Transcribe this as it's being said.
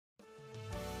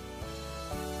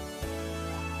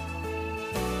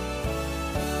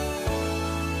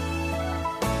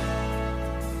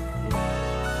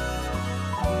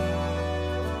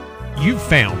You've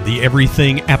found the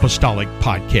Everything Apostolic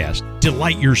podcast.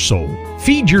 Delight your soul,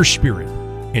 feed your spirit,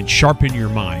 and sharpen your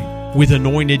mind with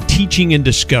anointed teaching and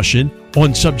discussion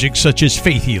on subjects such as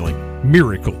faith healing,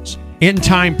 miracles,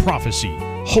 end-time prophecy,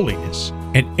 holiness,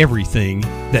 and everything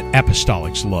that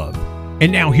apostolics love.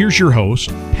 And now here's your host,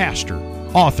 pastor,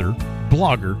 author,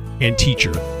 blogger, and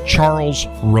teacher, Charles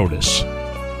Rodas.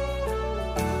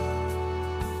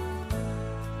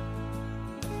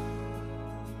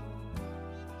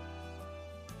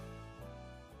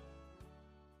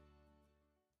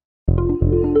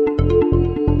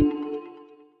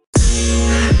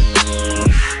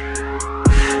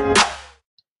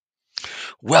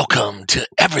 Welcome to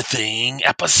Everything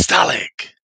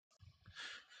Apostolic.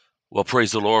 Well,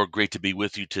 praise the Lord. Great to be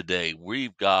with you today.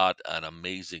 We've got an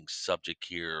amazing subject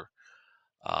here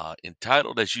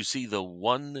entitled, as you see, The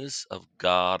Oneness of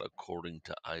God According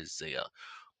to Isaiah.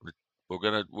 We're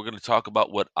gonna talk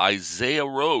about what Isaiah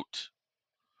wrote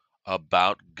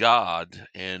about God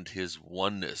and his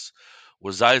oneness.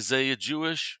 Was Isaiah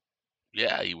Jewish?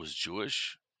 Yeah, he was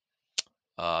Jewish.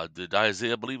 Did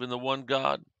Isaiah believe in the one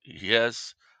God?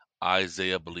 Yes,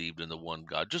 Isaiah believed in the one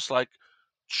God, just like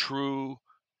true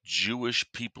Jewish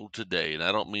people today. And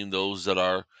I don't mean those that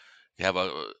have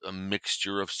a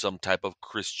mixture of some type of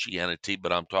Christianity,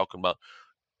 but I'm talking about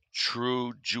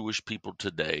true Jewish people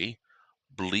today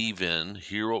believe in,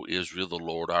 Hear, O Israel, the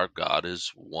Lord our God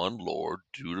is one Lord,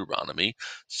 Deuteronomy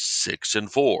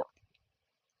 6:4.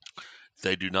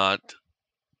 They do not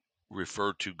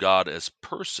refer to God as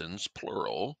persons,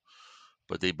 plural,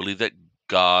 but they believe that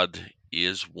God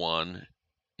is one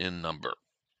in number.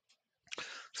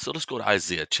 So let's go to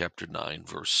Isaiah chapter 9,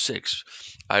 verse 6.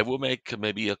 I will make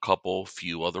maybe a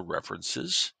few other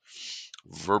references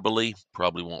verbally.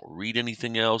 Probably won't read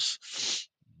anything else.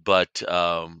 But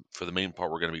for the main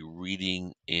part, we're going to be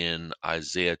reading in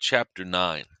Isaiah chapter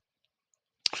 9.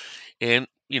 And,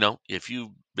 if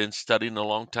you've been studying a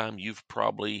long time, you've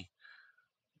probably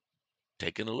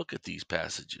taken a look at these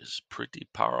passages. Pretty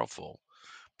powerful.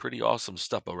 Pretty awesome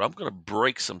stuff. But I'm going to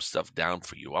break some stuff down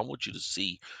for you. I want you to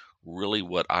see really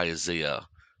what Isaiah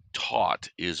taught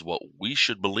is what we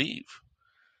should believe.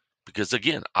 Because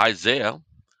again, Isaiah,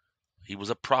 he was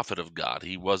a prophet of God.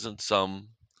 He wasn't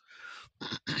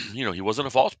he wasn't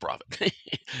a false prophet.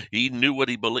 He knew what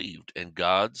he believed, and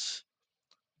God's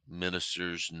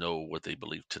ministers know what they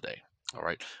believe today. All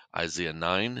right, Isaiah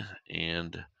 9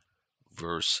 and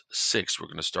verse 6. We're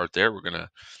going to start there. We're going to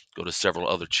go to several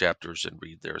other chapters and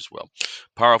read there as well.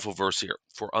 Powerful verse here.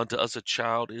 For unto us a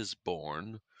child is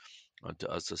born, unto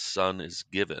us a son is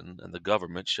given, and the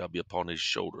government shall be upon his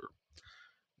shoulder.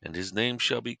 And his name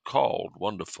shall be called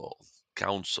Wonderful,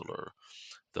 Counselor,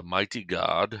 the Mighty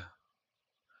God,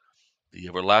 the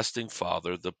Everlasting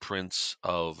Father, the Prince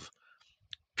of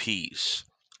Peace.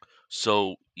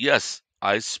 So, yes,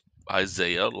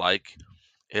 Isaiah, like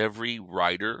every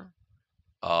writer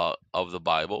of the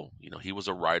Bible, he was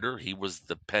a writer. He was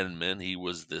the penman. He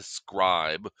was the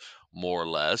scribe, more or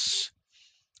less.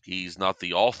 He's not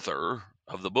the author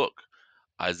of the book.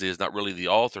 Isaiah is not really the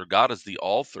author. God is the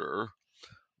author,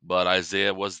 but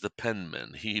Isaiah was the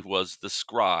penman. He was the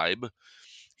scribe.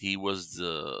 He was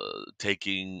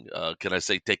taking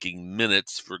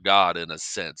minutes for God in a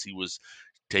sense. He was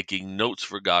taking notes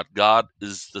for God. God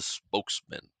is the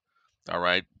spokesman, all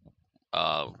right,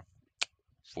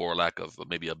 for lack of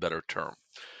maybe a better term.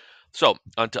 So,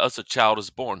 unto us a child is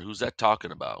born. Who's that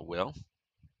talking about? Well,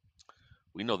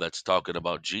 we know that's talking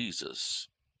about Jesus.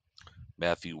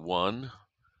 Matthew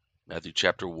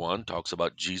chapter 1 talks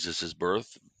about Jesus'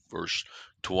 birth. Verse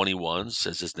 21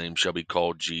 says his name shall be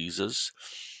called Jesus.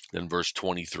 Then verse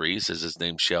 23 says his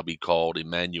name shall be called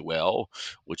Emmanuel,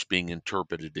 which being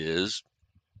interpreted is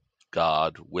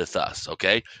God with us.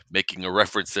 Okay? Making a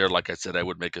reference there, like I said, I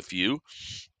would make a few.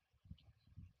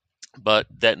 But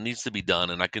that needs to be done,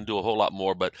 and I can do a whole lot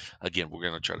more. But again, we're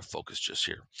going to try to focus just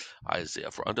here.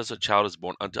 Isaiah, for unto us a child is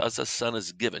born, unto us a son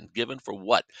is given. Given for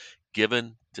what?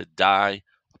 Given to die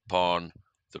upon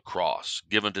the cross.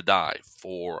 Given to die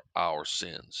for our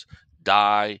sins.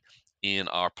 Die in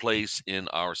our place, in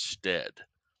our stead.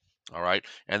 All right?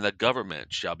 And the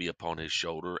government shall be upon his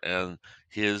shoulder, and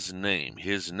his name,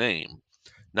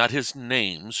 not his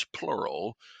names,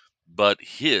 plural, but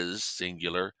his,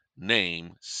 singular,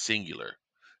 name, singular.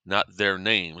 Not their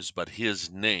names, but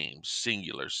his name,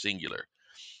 singular.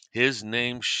 His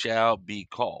name shall be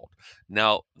called.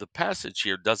 Now, the passage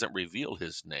here doesn't reveal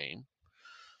his name.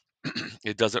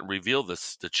 It doesn't reveal the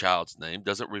child's name,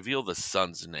 doesn't reveal the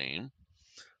son's name.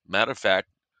 Matter of fact,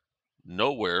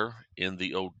 nowhere in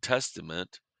the Old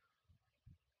Testament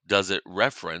does it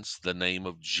reference the name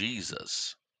of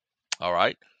Jesus. All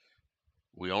right?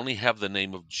 We only have the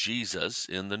name of Jesus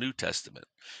in the New Testament.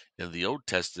 In the Old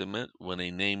Testament, when a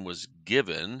name was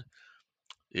given,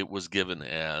 it was given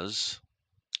as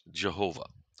Jehovah.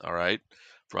 All right.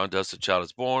 For unto us a child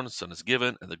is born, a son is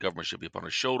given, and the government shall be upon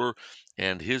his shoulder,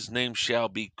 and his name shall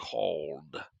be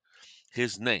called.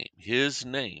 His name. His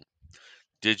name.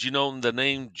 Did you know the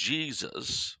name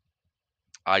Jesus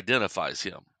identifies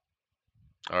him?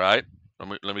 All right.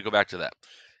 Let me go back to that.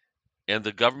 And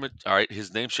the government, all right,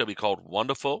 his name shall be called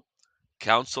Wonderful,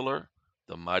 Counselor,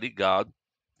 the Mighty God,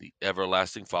 the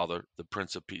Everlasting Father, the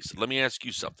Prince of Peace. Let me ask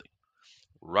you something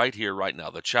right here, right now.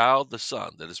 The child, the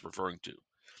son that is referring to,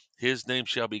 his name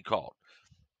shall be called.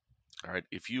 All right.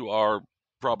 If you are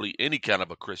probably any kind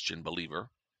of a Christian believer,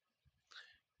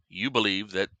 you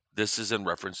believe that this is in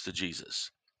reference to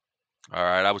Jesus. All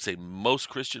right. I would say most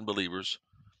Christian believers,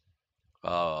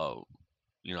 uh,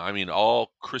 I mean,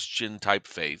 all Christian type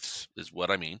faiths is what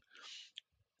I mean.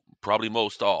 Probably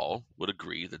most all would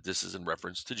agree that this is in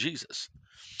reference to Jesus.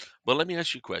 But let me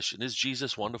ask you a question. Is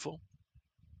Jesus wonderful?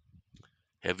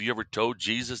 Have you ever told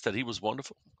Jesus that he was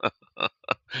wonderful?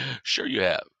 Sure you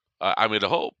have. I mean, I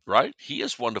hope, right? He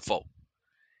is wonderful.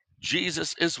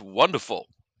 Jesus is wonderful.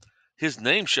 His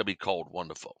name shall be called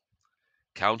Wonderful.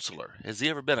 Counselor. Has he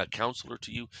ever been a counselor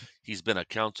to you? He's been a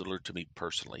counselor to me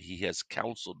personally. He has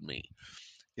counseled me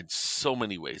in so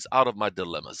many ways, out of my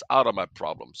dilemmas, out of my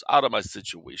problems, out of my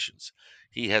situations.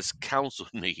 He has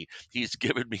counseled me. He's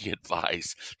given me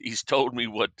advice. He's told me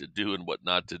what to do and what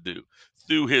not to do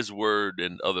through his word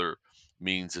and other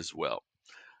means as well.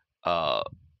 Uh,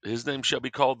 his name shall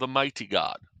be called the Mighty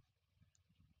God.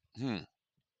 Hmm.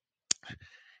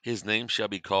 His name shall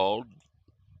be called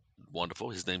Wonderful.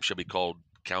 His name shall be called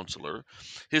Counselor.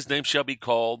 His name shall be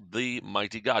called the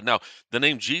Mighty God. Now, the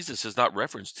name Jesus is not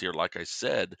referenced here, like I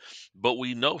said, but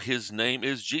we know his name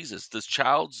is Jesus. This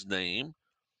child's name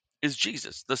is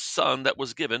Jesus. The son that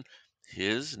was given,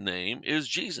 his name is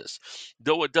Jesus.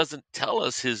 Though it doesn't tell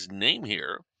us his name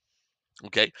here,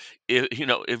 okay?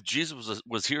 If Jesus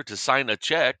was here to sign a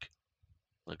check,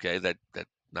 okay, that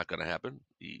not going to happen.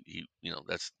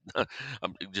 That's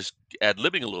I'm just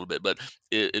ad-libbing a little bit, but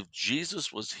if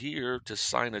Jesus was here to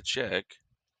sign a check,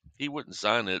 he wouldn't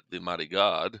sign it the Mighty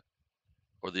God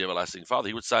or the Everlasting Father.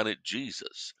 He would sign it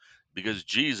Jesus, because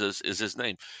Jesus is his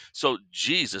name. So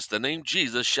Jesus, the name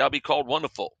Jesus shall be called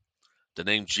Wonderful. The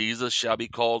name Jesus shall be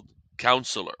called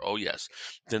Counselor. Oh yes,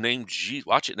 the name Jesus.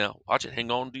 Watch it now. Watch it.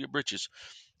 Hang on to your britches.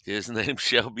 His name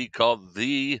shall be called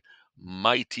the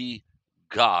Mighty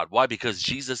God. Why? Because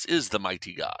Jesus is the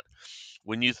Mighty God.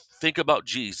 When you think about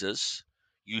Jesus,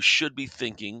 you should be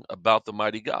thinking about the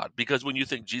Mighty God. Because when you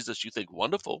think Jesus, you think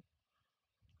wonderful.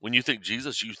 When you think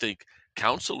Jesus, you think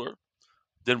counselor.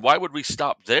 Then why would we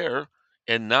stop there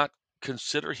and not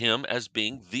consider him as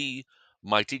being the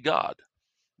mighty God?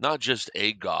 Not just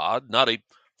a God, not a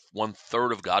one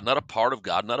third of God, not a part of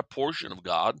God, not a portion of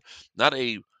God, not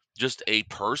a just a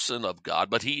person of God,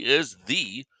 but he is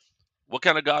the, what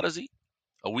kind of God is he?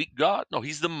 A weak God? No,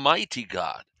 he's the mighty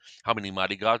God. How many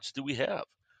mighty gods do we have?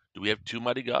 Do we have two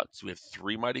mighty gods? Do we have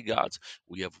three mighty gods?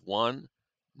 We have one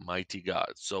mighty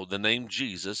God. So the name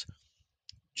Jesus,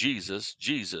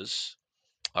 Jesus,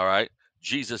 all right,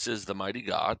 Jesus is the mighty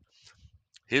God.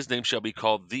 His name shall be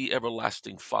called the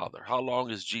everlasting Father. How long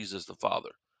is Jesus the Father?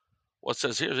 Well, it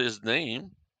says here his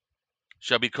name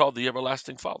shall be called the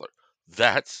everlasting Father.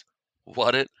 That's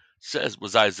what it says.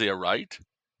 Was Isaiah right?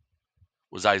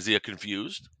 Was Isaiah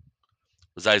confused?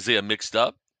 Was Isaiah mixed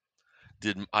up?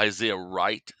 Did Isaiah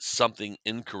write something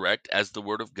incorrect as the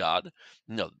word of God?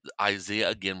 No, Isaiah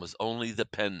again was only the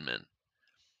penman.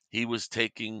 He was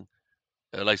taking,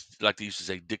 like they used to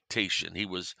say, dictation. He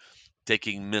was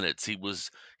taking minutes. He was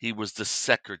the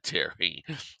secretary.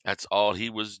 That's all he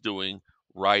was doing,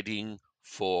 writing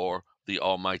for the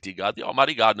Almighty God. The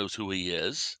Almighty God knows who he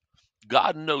is.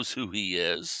 God knows who he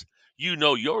is. You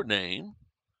know your name.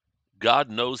 God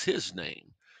knows his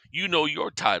name. You know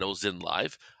your titles in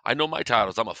life. I know my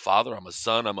titles. I'm a father, I'm a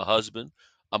son, I'm a husband,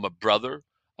 I'm a brother,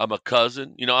 I'm a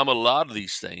cousin. I'm a lot of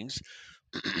these things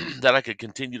that I could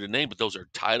continue to name, but those are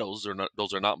titles.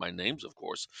 Those are not my names, of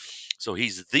course. So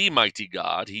he's the mighty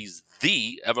God. He's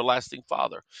the everlasting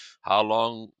Father. How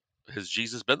long has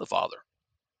Jesus been the Father?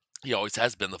 He always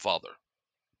has been the Father.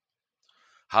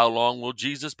 How long will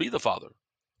Jesus be the Father?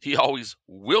 He always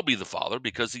will be the Father,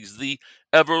 because he's the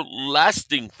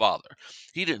everlasting Father.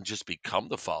 He didn't just become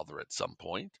the Father at some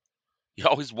point. He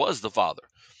always was the Father.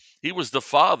 He was the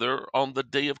Father on the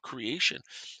day of creation.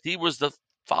 He was the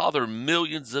Father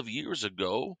millions of years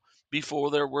ago, before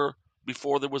there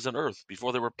was an earth,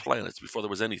 before there were planets, before there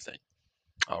was anything.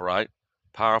 All right.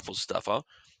 Powerful stuff, huh?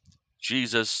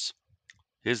 Jesus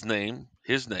his name,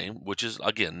 which is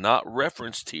again not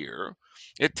referenced here.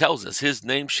 It tells us his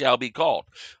name shall be called.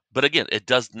 But again, it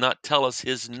does not tell us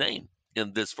his name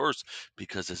in this verse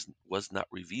because it was not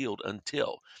revealed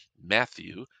until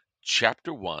Matthew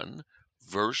chapter 1,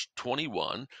 verse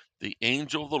 21. The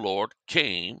angel of the Lord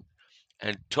came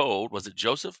and told, was it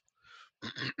Joseph?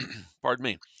 Pardon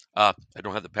me. I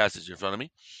don't have the passage in front of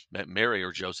me. Mary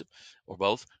or Joseph or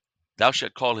both. Thou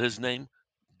shalt call his name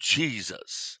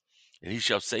Jesus, and he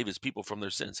shall save his people from their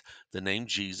sins. The name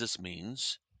Jesus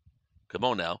means, come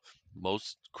on now,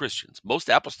 most Christians, most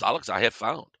apostolics I have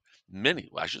found, many,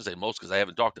 well, I shouldn't say most because I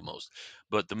haven't talked to most,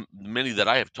 but the many that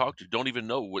I have talked to don't even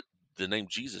know what the name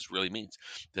Jesus really means.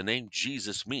 The name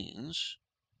Jesus means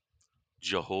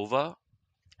Jehovah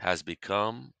has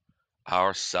become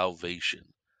our salvation.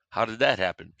 How did that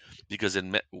happen? Because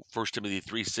in 1 Timothy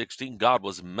 3:16, God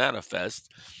was manifest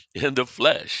in the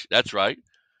flesh. That's right.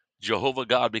 Jehovah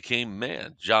God became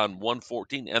man, John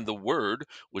 1:14, and the Word,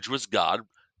 which was God,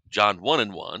 John 1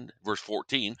 and 1, verse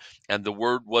 14, and the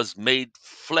Word was made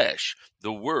flesh.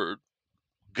 The Word,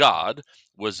 God,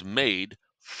 was made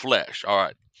flesh. All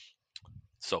right,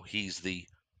 so he's the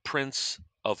Prince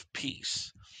of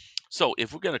Peace. So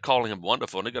if we're going to call him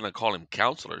wonderful and they're going to call him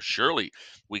counselor, surely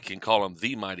we can call him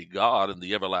the mighty God and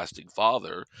the everlasting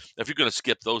Father. If you're going to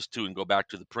skip those two and go back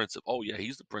to the Prince of, oh yeah,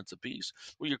 he's the Prince of Peace,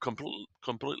 well, you're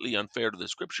completely unfair to the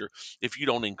Scripture if you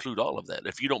don't include all of that,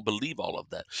 if you don't believe all of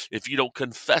that, if you don't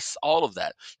confess all of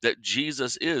that, that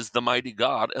Jesus is the mighty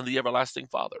God and the everlasting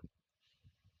Father.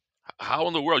 How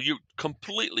in the world? You're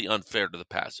completely unfair to the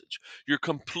passage. You're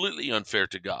completely unfair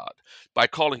to God by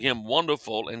calling him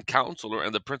wonderful and counselor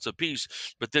and the Prince of Peace,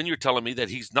 but then you're telling me that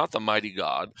he's not the mighty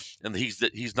God and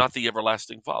he's not the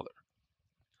everlasting Father.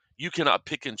 You cannot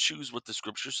pick and choose what the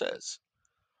Scripture says.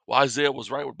 Well, Isaiah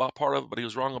was right about part of it, but he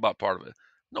was wrong about part of it.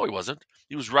 No, he wasn't.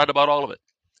 He was right about all of it.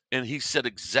 And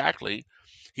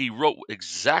he wrote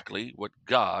exactly what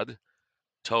God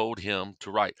told him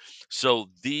to write. So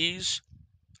these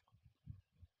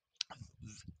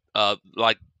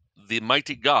like the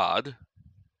mighty God,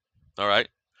 all right?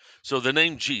 So the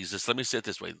name Jesus, let me say it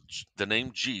this way. The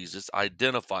name Jesus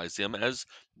identifies him as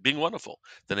being wonderful.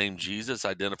 The name Jesus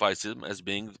identifies him as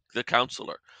being the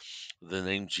counselor. The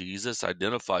name Jesus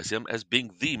identifies him as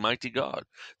being the mighty God.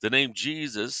 The name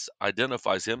Jesus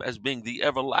identifies him as being the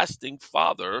everlasting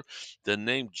Father. The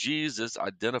name Jesus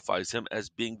identifies him as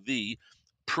being the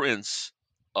Prince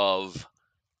of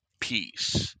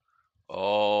Peace.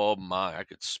 Oh my, I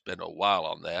could spend a while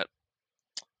on that,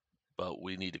 but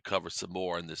we need to cover some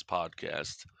more in this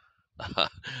podcast.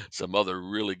 Some other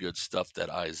really good stuff that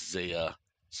Isaiah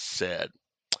said.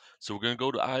 So we're going to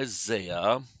go to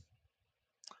Isaiah.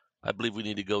 I believe we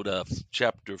need to go to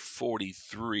chapter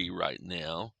 43 right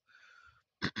now.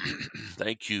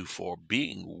 Thank you for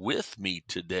being with me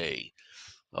today.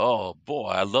 Oh boy,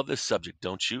 I love this subject,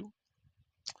 don't you?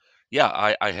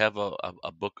 Yeah, I have a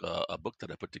book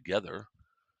that I put together.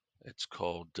 It's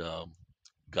called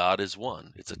God is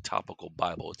One. It's a topical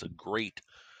Bible. It's a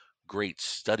great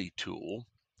study tool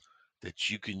that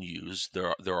you can use.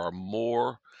 There are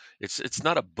more. It's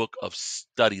not a book of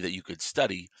study that you could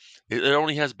study. It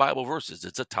only has Bible verses.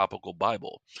 It's a topical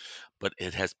Bible, but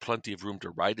it has plenty of room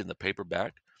to write in the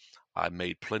paperback. I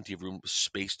made plenty of room,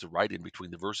 space to write in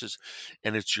between the verses,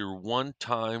 and it's your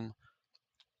one-time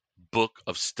book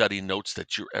of study notes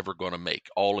that you're ever going to make,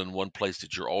 all in one place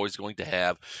that you're always going to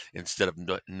have, instead of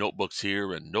notebooks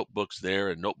here and notebooks there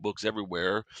and notebooks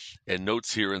everywhere and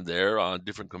notes here and there on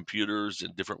different computers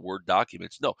and different Word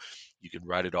documents. No, you can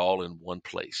write it all in one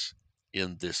place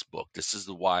in this book. This is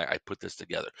why I put this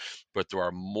together. But there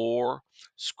are more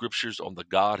scriptures on the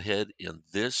Godhead in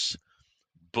this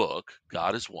book.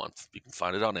 God is One. You can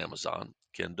find it on Amazon,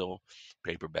 Kindle,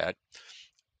 paperback.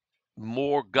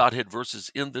 More Godhead verses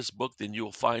in this book than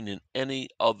you'll find in any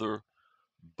other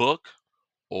book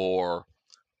or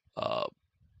uh,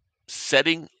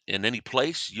 setting in any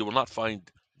place. You will not find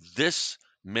this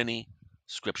many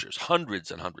scriptures,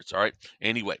 hundreds and hundreds. All right.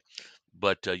 Anyway,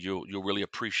 but you'll really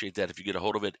appreciate that if you get a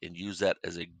hold of it and use that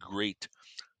as a great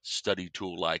study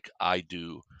tool, like I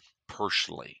do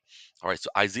personally. All right. So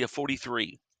Isaiah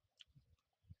 43.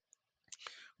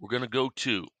 We're going to go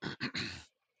to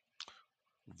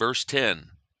verse 10.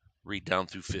 Read down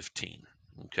through 15.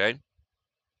 Okay.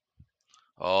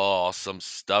 Oh, some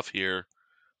stuff here.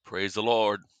 Praise the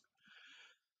Lord.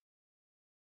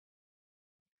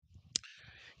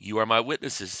 You are my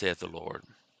witnesses, saith the Lord,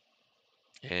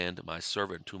 and my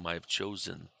servant whom I have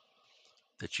chosen,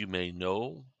 that you may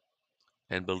know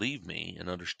and believe me and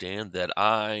understand that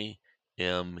I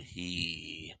am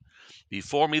He.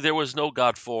 Before me there was no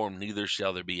God formed, neither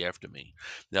shall there be after me.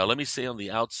 Now, let me say on the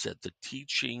outset, the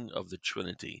teaching of the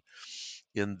Trinity,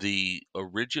 in the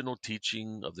original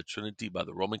teaching of the Trinity by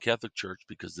the Roman Catholic Church,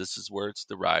 because this is where it's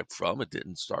derived from. It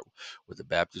didn't start with the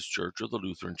Baptist Church or the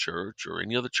Lutheran Church or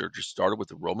any other church. It started with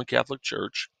the Roman Catholic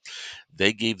Church.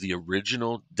 They gave the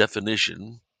original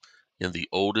definition in the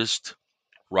oldest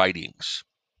writings,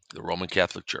 the Roman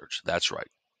Catholic Church. That's right.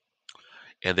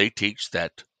 And they teach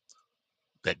that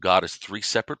God is three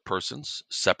separate persons,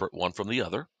 separate one from the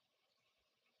other.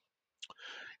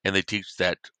 And they teach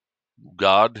that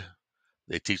God,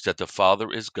 they teach that the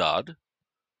Father is God,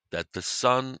 that the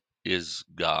Son is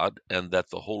God, and that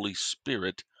the Holy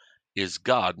Spirit is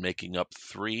God, making up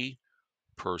three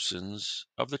persons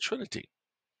of the Trinity.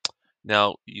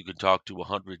 Now, you can talk to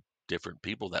 100 different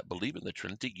people that believe in the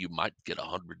Trinity. You might get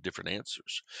 100 different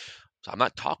answers. So I'm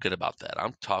not talking about that.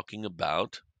 I'm talking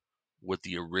about what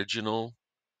the original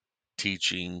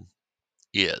teaching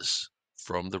is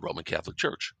from the Roman Catholic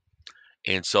Church.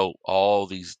 And so all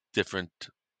these different,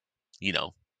 you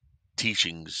know,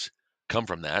 teachings come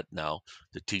from that. Now,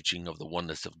 the teaching of the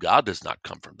oneness of God does not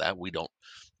come from that. We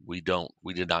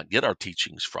did not get our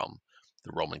teachings from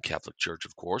the Roman Catholic Church,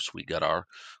 of course. We got our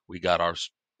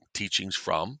teachings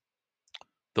from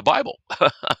the Bible.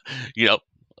 you know,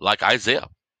 like Isaiah.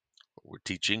 We're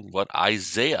teaching what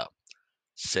Isaiah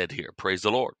said here. Praise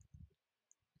the Lord.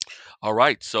 All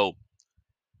right, so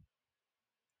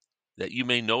that you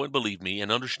may know and believe me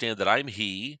and understand that I am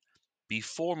he.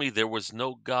 Before me there was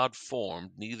no God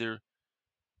formed, neither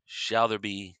shall there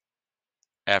be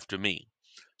after me.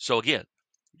 So again,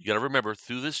 you got to remember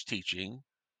through this teaching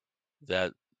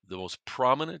that the most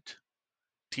prominent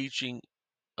teaching,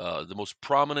 the most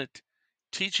prominent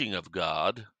teaching of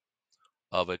God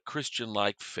of a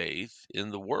Christian-like faith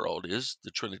in the world is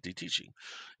the Trinity teaching.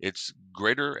 It's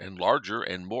greater and larger,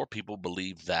 and more people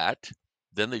believe that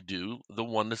than they do the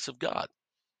oneness of God.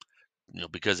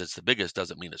 Because it's the biggest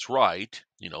doesn't mean it's right.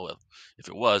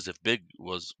 If big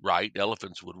was right,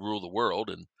 elephants would rule the world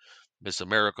and Miss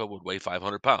America would weigh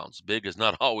 500 pounds. Big is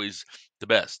not always the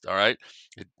best. All right.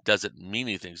 It doesn't mean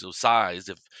anything. So size,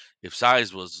 if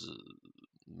size was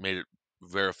made it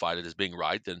verified it as being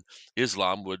right, then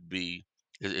Islam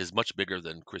is much bigger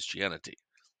than Christianity.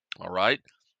 All right.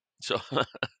 So,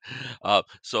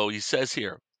 so he says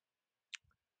here,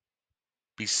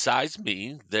 besides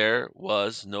me, there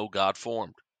was no God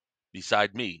formed.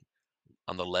 Beside me,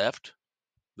 on the left,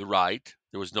 the right,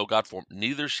 there was no God formed,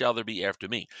 neither shall there be after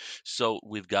me. So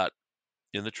we've got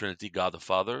in the Trinity God the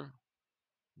Father,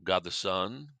 God the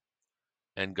Son,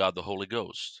 and God the Holy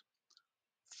Ghost.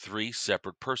 Three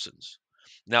separate persons.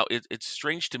 Now, it's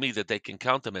strange to me that they can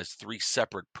count them as three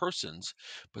separate persons,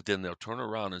 but then they'll turn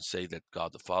around and say that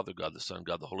God the Father, God the Son,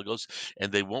 God the Holy Ghost,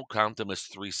 and they won't count them as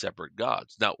three separate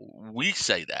gods. Now, we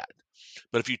say that,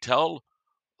 but if you tell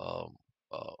um,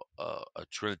 a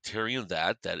Trinitarian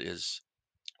that is,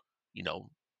 you know,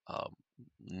 um,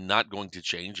 not going to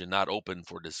change and not open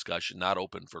for discussion, not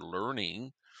open for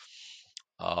learning,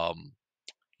 um,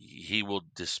 he will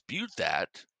dispute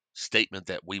that statement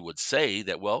that we would say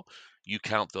that, well, you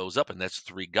count those up and that's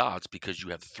three gods because you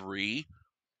have three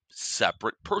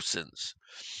separate persons.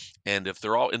 And if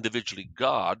they're all individually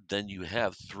God, then you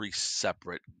have three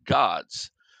separate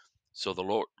gods. So the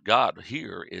Lord God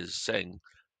here is saying,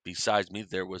 besides me,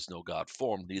 there was no God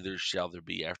formed, neither shall there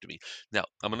be after me. Now,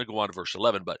 I'm going to go on to verse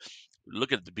 11, but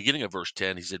look at the beginning of verse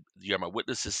 10. He said, "You are my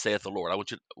witnesses, saith the Lord." I want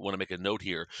to make a note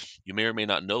here. You may or may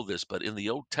not know this, but in the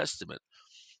Old Testament,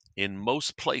 in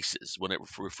most places, when it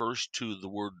refers to the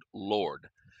word Lord,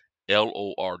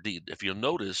 Lord, if you'll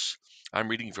notice, I'm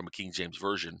reading from a King James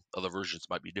version. Other versions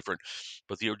might be different,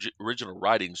 but the original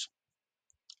writings,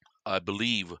 I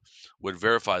believe, would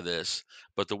verify this.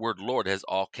 But the word Lord has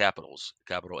all capitals: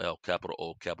 capital L, capital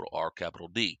O, capital R, capital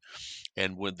D.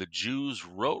 And when the Jews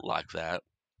wrote like that,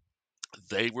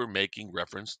 they were making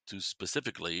reference to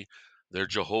specifically their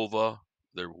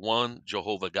their one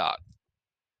Jehovah God.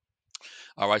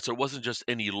 All right, so it wasn't just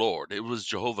any Lord, it was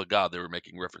Jehovah God they were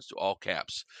making reference to, all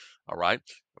caps. All right,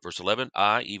 verse 11,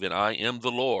 I, even I, am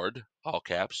the Lord, all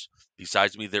caps.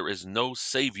 Besides me, there is no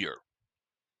Savior.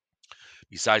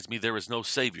 Besides me, there is no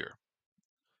Savior.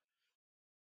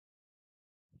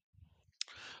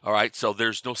 All right, so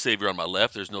there's no Savior on my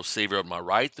left, there's no Savior on my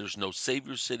right, there's no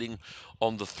Savior sitting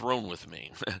on the throne with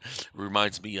me.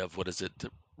 Reminds me of, what is it,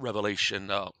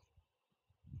 Revelation,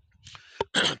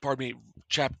 pardon me,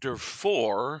 chapter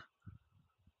 4,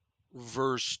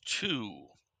 verse 2.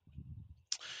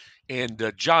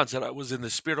 And John said, I was in the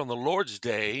Spirit on the Lord's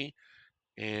day,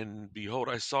 and behold,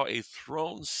 I saw a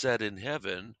throne set in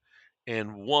heaven,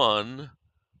 and one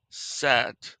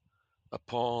sat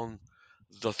upon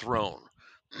the throne.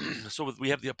 So we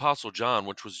have the Apostle John,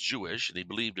 which was Jewish, and he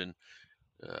believed in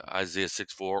Isaiah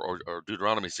 6:4 or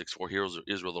Deuteronomy 6:4. Hear,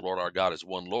 Israel, the Lord our God is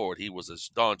one Lord. He was a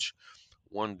staunch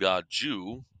one God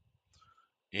Jew,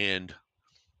 and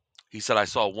he said, I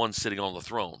saw one sitting on the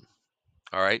throne.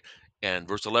 All right. And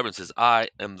verse 11 says, I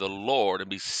am the Lord, and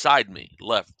beside me,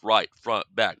 left, right, front,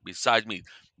 back, beside me,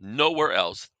 nowhere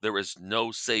else, there is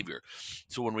no Savior.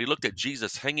 So when we looked at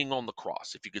Jesus hanging on the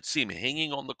cross, if you could see him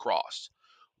hanging on the cross,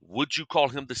 would you call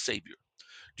him the Savior?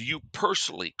 Do you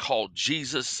personally call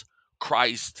Jesus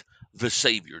Christ the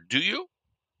Savior? Do you?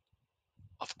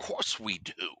 Of course we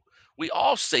do. We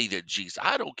all say that Jesus.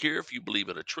 I don't care if you believe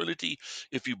in a Trinity,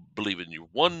 if you believe in your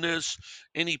oneness,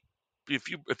 any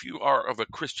if you are of a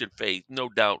Christian faith, no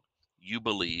doubt you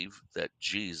believe that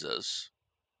Jesus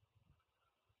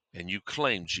and you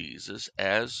claim Jesus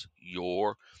as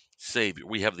your Savior.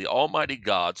 We have the Almighty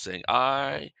God saying,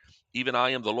 even I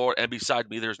am the Lord, and beside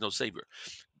me there's no Savior.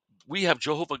 We have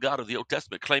Jehovah God of the Old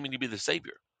Testament claiming to be the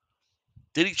Savior.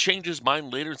 Did he change his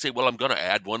mind later and say, well, I'm going to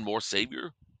add one more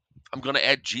Savior? I'm going to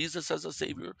add Jesus as a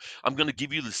Savior? I'm going to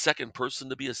give you the second person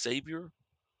to be a Savior?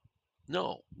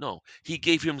 No, no. He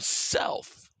gave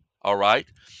himself, all right?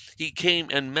 He came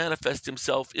and manifested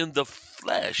himself in the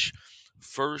flesh.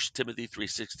 1 Timothy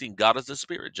 3:16. God is a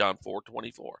spirit. John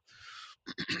 4:24.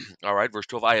 All right, verse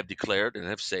 12. I have declared and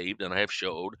have saved and I have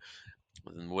showed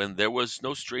when there was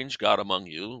no strange God among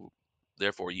you.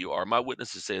 Therefore you are my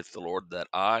witnesses, saith the Lord, that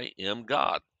I am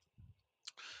God.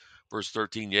 Verse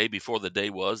 13, yea, before the day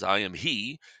was, I am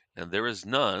he, and there is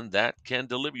none that can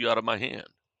deliver you out of my hand.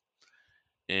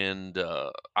 And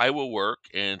I will work,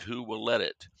 and who will let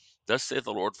it? Thus saith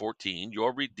the Lord. 14,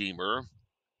 your Redeemer,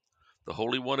 the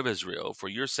Holy One of Israel, for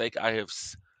your sake I have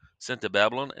sent to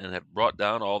Babylon, and have brought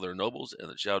down all their nobles and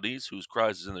the Chaldees, whose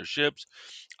cries is in their ships.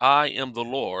 I am the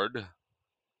Lord.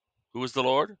 Who is the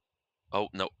Lord? Oh,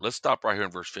 no, let's stop right here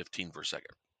in verse 15 for a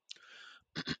second.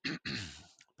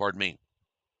 Pardon me.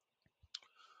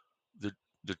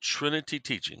 The Trinity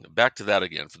teaching, back to that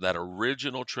again, for that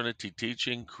original Trinity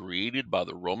teaching created by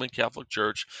the Roman Catholic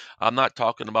Church. I'm not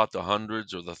talking about the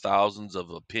hundreds or the thousands of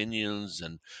opinions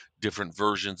and different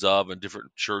versions of and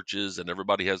different churches, and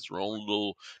everybody has their own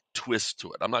little twist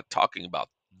to it. I'm not talking about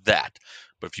that.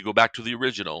 But if you go back to the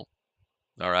original,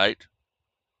 all right,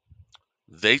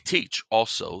 they teach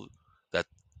also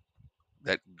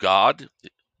that God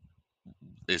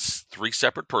is three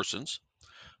separate persons,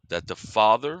 that the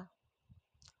Father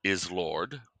is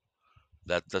Lord,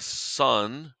 that the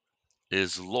Son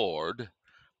is Lord,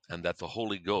 and that the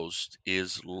Holy Ghost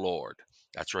is Lord.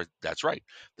 That's right. That's right.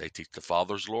 They teach the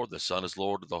Father's Lord, the Son is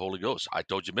Lord, the Holy Ghost. I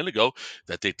told you a minute ago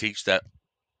that they teach that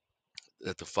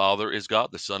the Father is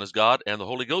God, the Son is God, and the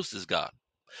Holy Ghost is God.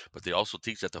 But they also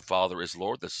teach that the Father is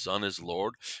Lord, the Son is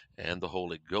Lord, and the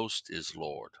Holy Ghost is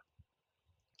Lord.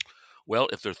 Well,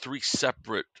 if they're three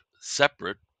separate,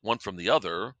 one from the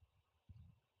other,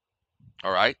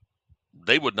 all right,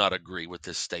 they would not agree with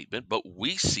this statement, but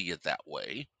we see it that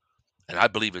way. And I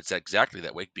believe it's exactly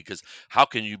that way, because how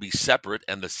can you be separate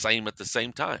and the same at the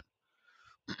same time?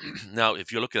 Now,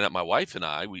 if you're looking at my wife and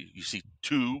I, you see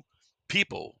two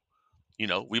people.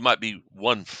 We might be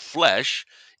one flesh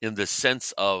in the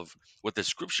sense of what the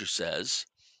scripture says,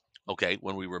 okay,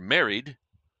 when we were married.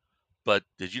 But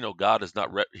did you know God is not,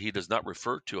 he does not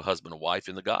refer to a husband and wife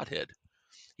in the Godhead.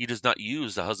 He does not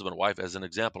use the husband and wife as an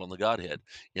example in the Godhead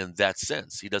in that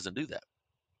sense. He doesn't do that.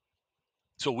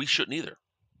 So we shouldn't either,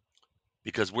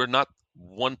 because we're not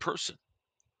one person.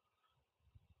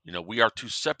 We are two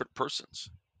separate persons.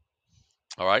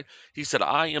 All right. He said,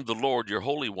 I am the Lord, your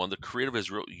Holy One, the Creator of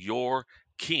Israel, your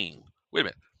King. Wait a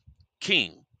minute.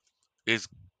 King is,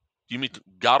 you mean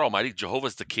God Almighty?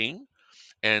 Jehovah's the King?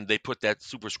 And they put that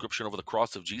superscription over the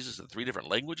cross of Jesus in three different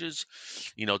languages,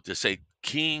 to say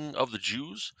King of the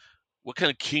Jews. What kind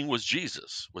of king was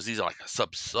Jesus? Was he like a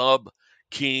sub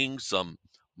king, some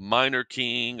minor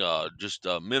king, just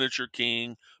a miniature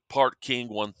king, part king,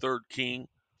 1/3 king?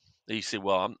 And you say,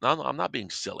 well, I'm not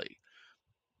being silly.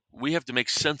 We have to make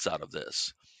sense out of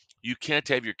this. You can't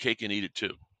have your cake and eat it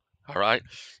too. All right.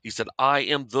 He said, I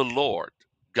am the Lord.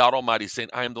 God Almighty saying,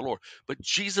 I am the Lord. But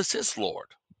Jesus is Lord.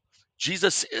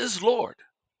 Jesus is Lord.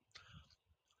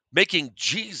 Making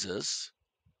Jesus,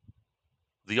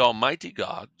 the Almighty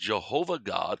God, Jehovah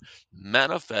God,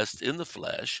 manifest in the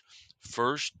flesh.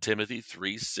 1 Timothy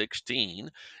 3:16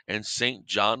 and St.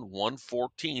 John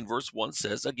 1:14 verse 1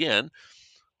 says again,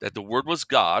 that the Word was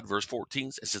God. Verse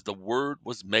 14, it says the Word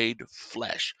was made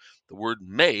flesh. The word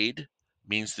made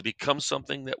means to become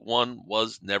something that one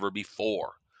was never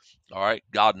before. All right.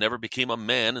 God never became a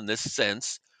man in this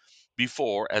sense.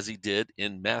 before, as he did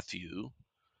in Matthew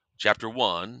chapter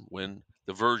 1, when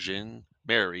the Virgin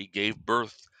Mary gave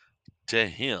birth to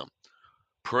him.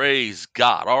 Praise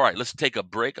God. All right, let's take a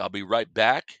break. I'll be right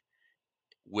back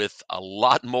with a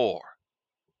lot more.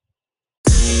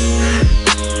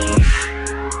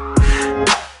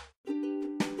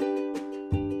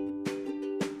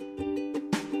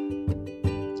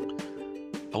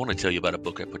 I want to tell you about a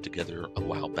book I put together a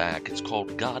while back. It's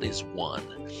called God is One.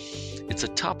 It's a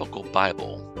topical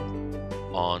Bible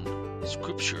on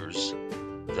scriptures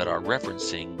that are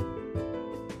referencing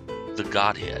the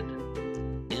Godhead.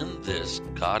 In this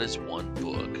God is One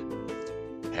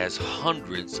book has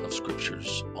hundreds of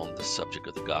scriptures on the subject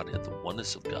of the Godhead, the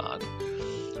oneness of God.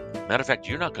 Matter of fact,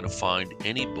 you're not going to find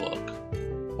any book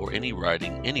or any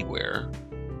writing anywhere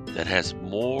that has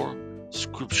more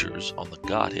scriptures on the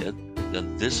Godhead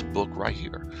than this book right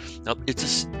here. Now,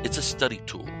 it's a study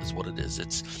tool, is what it is.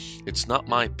 It's not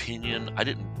my opinion. I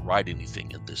didn't write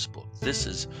anything in this book. This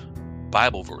is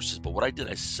Bible verses. But what I did,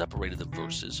 I separated the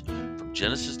verses from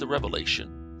Genesis to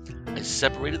Revelation. I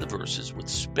separated the verses with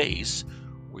space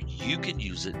where you can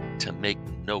use it to make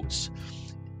notes.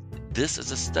 This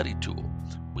is a study tool.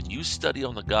 When you study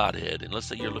on the Godhead, and let's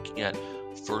say you're looking at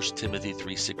 1 Timothy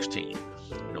 3:16,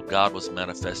 God was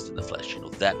manifest in the flesh,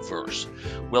 that verse.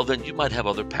 Well, then you might have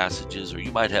other passages, or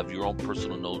you might have your own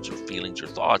personal notes or feelings or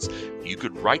thoughts. You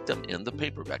could write them in the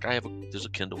paperback. There's a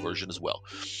Kindle version as well,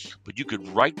 but you could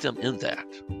write them in that.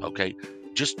 Okay,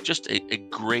 just a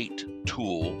great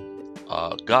tool,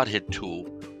 Godhead tool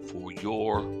for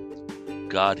your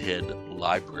Godhead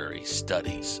library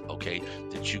studies, okay,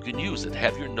 that you can use and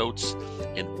have your notes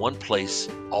in one place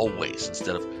always,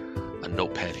 instead of a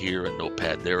notepad here, a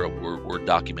notepad there, a Word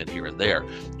document here and there.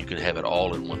 You can have it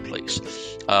all in one place.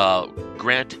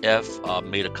 Grant F.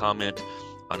 Made a comment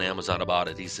on Amazon about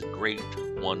it. He said, great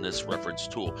oneness reference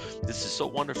tool. This is so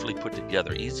wonderfully put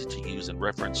together, easy to use and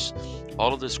reference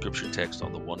all of the scripture text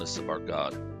on the oneness of our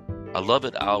God. I love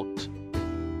it out.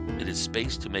 It is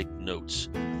space to make notes.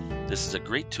 This is a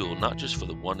great tool, not just for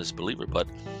the oneness believer, but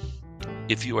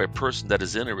if you are a person that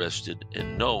is interested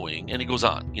in knowing, and he goes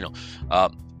on,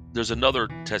 there's another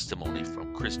testimony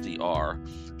from Christy R.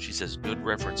 She says, good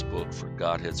reference book for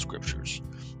Godhead scriptures.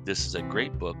 This is a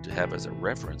great book to have as a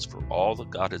reference for all the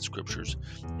Godhead scriptures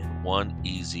in one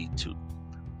easy to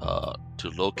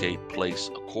locate place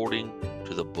according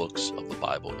to the books of the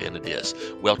Bible. And it is.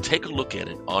 Well, take a look at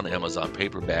it on Amazon,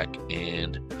 paperback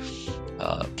and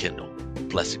Kindle.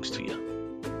 Blessings to you.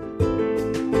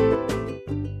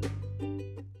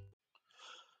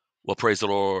 Well, praise the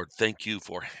Lord. Thank you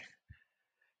for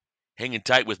hanging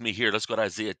tight with me here. Let's go to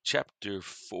Isaiah chapter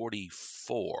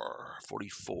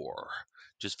 44.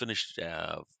 Just finished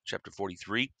chapter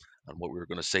 43 on what we were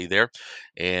going to say there.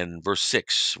 And verse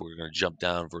 6, we're going to jump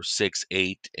down verse 6,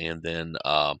 8, and then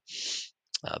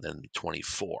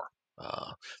 24.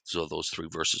 So those three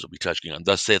verses will be touching on.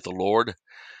 Thus saith the Lord,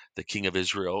 the King of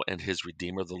Israel and his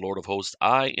Redeemer, the Lord of hosts,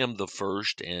 I am the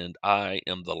first and I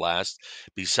am the last.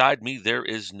 Beside me there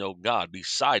is no God.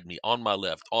 Beside me, on my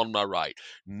left, on my right.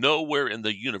 Nowhere in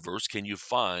the universe can you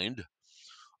find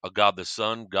a God the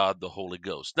Son, God the Holy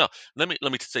Ghost. Now, let me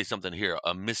say something here.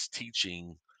 A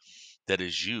misteaching that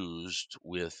is used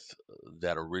with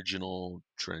that original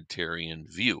Trinitarian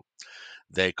view.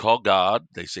 They call God,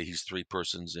 they say he's three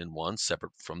persons in one,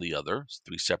 separate from the other,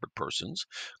 three separate persons,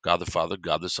 God the Father,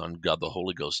 God the Son, God the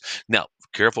Holy Ghost. Now,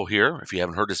 careful here, if you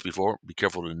haven't heard this before, be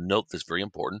careful to note this, very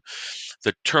important.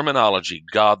 The terminology,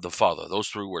 God the Father, those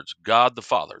three words, God the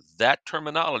Father, that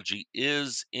terminology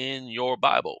is in your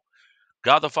Bible.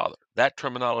 God the Father, that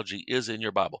terminology is in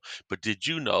your Bible. But did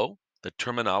you know the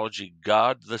terminology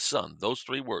God the Son, those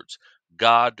three words,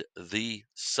 God the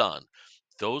Son,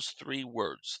 those three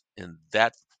words in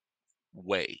that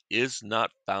way is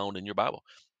not found in your Bible?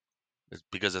 It's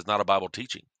because it's not a Bible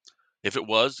teaching. If it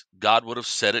was, God would have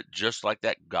said it just like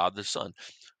that, God the Son.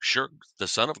 Sure, the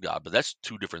Son of God, but that's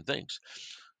two different things.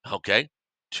 Okay?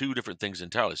 Two different things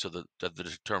entirely. So the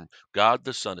term God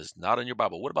the Son is not in your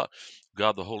Bible. What about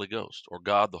God the Holy Ghost or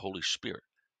God the Holy Spirit?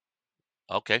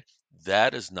 Okay,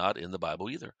 that is not in the Bible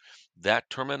either.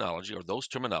 That terminology or those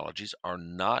terminologies are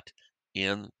not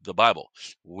in the Bible.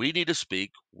 We need to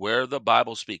speak where the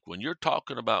Bible speaks. When you're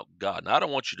talking about God, and I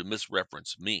don't want you to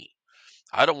misreference me.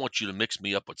 I don't want you to mix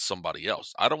me up with somebody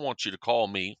else. I don't want you to call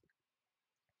me,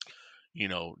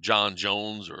 John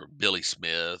Jones or Billy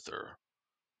Smith or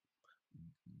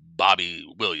Bobby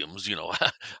Williams.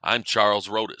 I'm Charles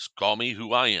Rodas. Call me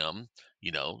who I am.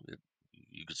 You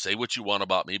could say what you want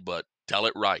about me, but tell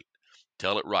it right.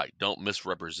 Tell it right. Don't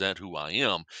misrepresent who I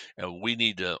am. And we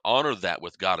need to honor that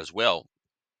with God as well.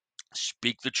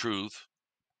 Speak the truth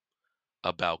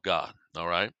about God. All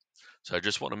right. So I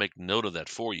just want to make note of that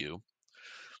for you.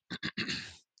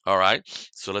 All right.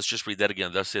 So let's just read that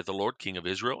again. Thus saith the Lord, King of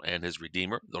Israel and his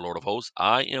Redeemer, the Lord of hosts.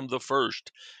 I am the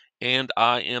first and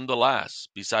I am the last.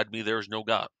 Beside me there is no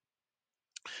God.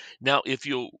 Now, if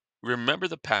you'll remember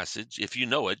the passage, if you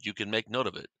know it, you can make note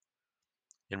of it.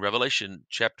 In Revelation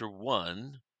chapter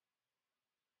 1,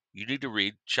 you need to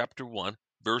read chapter 1,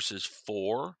 verses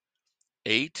 4,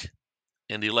 8,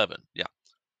 and 11. Yeah.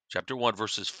 Chapter 1,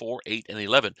 verses 4, 8, and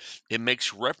 11. It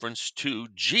makes reference to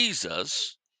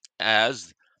Jesus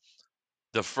as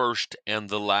the first and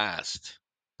the last.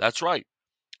 That's right.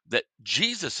 That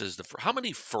Jesus is the first. How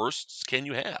many firsts can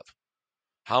you have?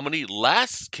 How many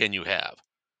lasts can you have?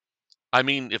 I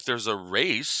mean, if there's a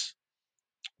race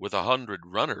with 100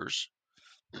 runners,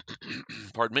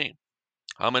 pardon me,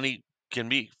 how many can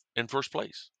be in first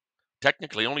place?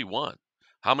 Technically, only one.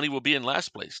 How many will be in last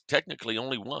place? Technically,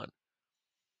 only one.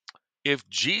 If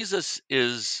Jesus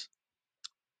is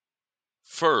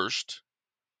first,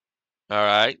 all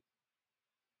right,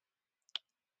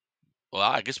 well,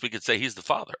 I guess we could say he's the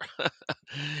Father.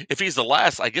 If he's the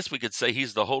last, I guess we could say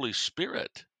he's the Holy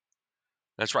Spirit.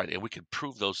 That's right. And we can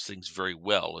prove those things very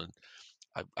well.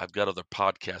 And I've got other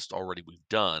podcasts already we've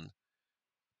done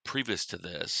previous to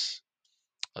this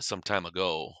some time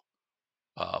ago.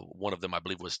 One of them, I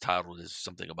believe, was titled is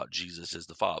something about Jesus is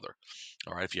the Father.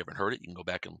 All right. If you haven't heard it, you can go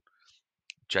back and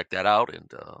check that out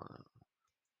and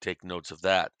take notes of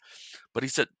that. But he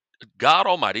said, God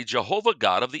Almighty, Jehovah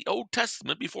God of the Old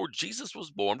Testament, before Jesus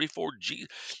was born,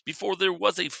 before there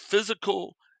was a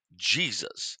physical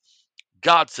Jesus,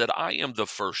 God said, I am the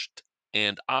first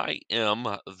and I am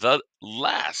the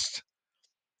last.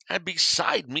 And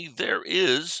beside me there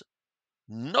is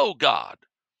no God.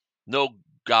 No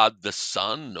God the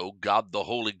Son, no God the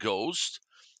Holy Ghost,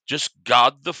 just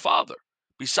God the Father.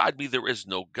 Beside me there is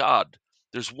no God.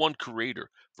 There's one creator.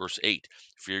 Verse 8,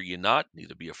 fear ye not,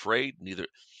 neither be afraid, neither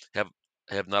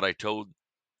have not I told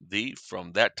thee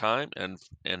from that time and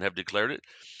have declared it?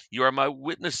 You are my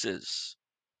witnesses.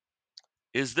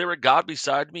 Is there a God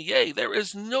beside me? Yea, there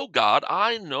is no God,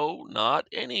 I know not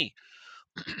any.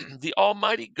 The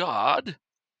Almighty God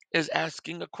is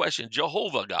asking a question.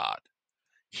 Jehovah God.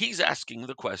 He's asking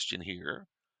the question here.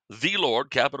 The Lord,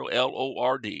 capital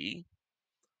Lord,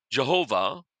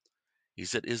 Jehovah. He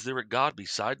said, is there a God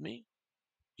beside me?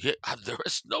 Yeah, there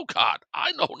is no God.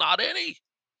 I know not any.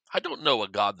 I don't know a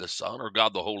God the Son or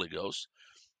God the Holy Ghost.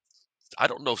 I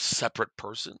don't know separate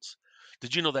persons.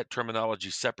 Did you know that terminology,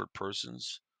 separate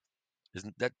persons,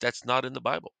 isn't that's not in the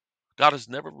Bible? God is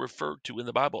never referred to in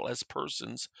the Bible as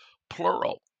persons,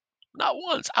 plural. Not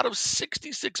once. Out of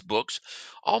 66 books,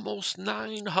 almost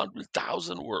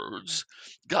 900,000 words,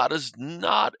 God is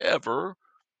not ever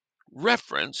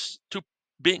referenced to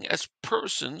being as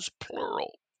persons,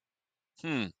 plural.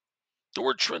 The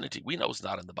word Trinity, we know is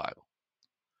not in the Bible.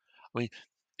 I mean,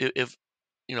 if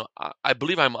you know, I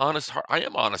believe I'm honest. I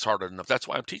am honest-hearted enough. That's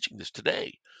why I'm teaching this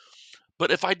today. But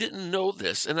if I didn't know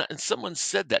this, and someone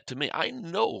said that to me, I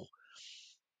know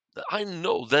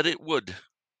that it would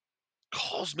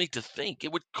cause me to think.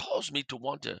 It would cause me to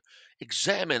want to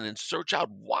examine and search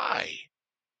out why.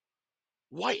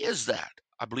 Why is that?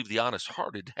 I believe the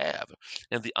honest-hearted have,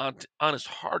 and the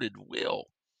honest-hearted will.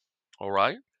 All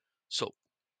right. So,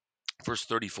 verse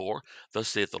 34, thus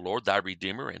saith the Lord, thy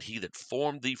Redeemer, and he that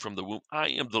formed thee from the womb. I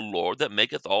am the Lord that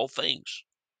maketh all things.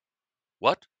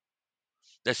 What?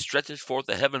 That stretcheth forth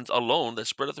the heavens alone, that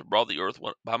spreadeth abroad the earth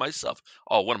by myself.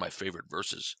 Oh, one of my favorite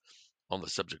verses on the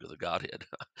subject of the Godhead.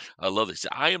 I love this.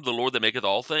 I am the Lord that maketh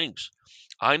all things.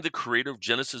 I'm the creator of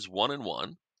Genesis 1 and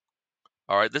 1.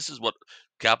 All right, this is what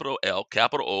capital L,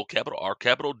 capital O, capital R,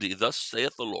 capital D, thus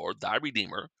saith the Lord, thy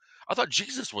Redeemer. I thought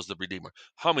Jesus was the Redeemer.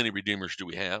 How many Redeemers do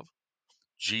we have?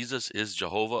 Jesus is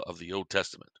Jehovah of the Old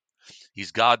Testament.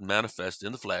 He's God manifest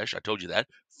in the flesh. I told you that.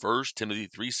 1 Timothy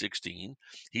 3:16.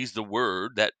 He's the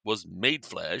Word that was made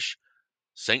flesh.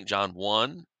 St. John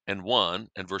 1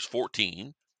 and verse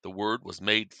 14. The Word was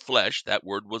made flesh. That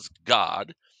Word was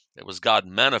God. It was God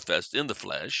manifest in the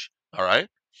flesh. All right.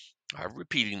 I'm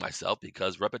repeating myself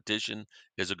because repetition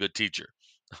is a good teacher.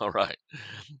 All right.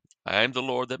 I am the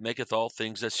Lord that maketh all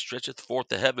things, that stretcheth forth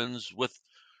the heavens with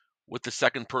the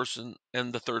second person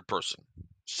and the third person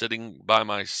sitting by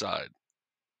my side.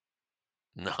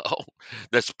 No,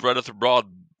 that spreadeth abroad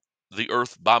the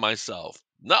earth by myself.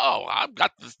 No, I've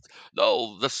got this.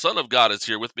 No, the Son of God is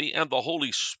here with me, and the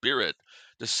Holy Spirit,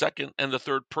 the second and the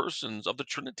third persons of the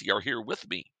Trinity, are here with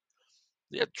me.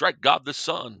 Yeah, that's right. God the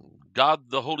Son, God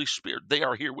the Holy Spirit, they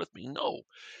are here with me. No,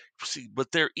 See,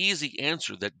 but their easy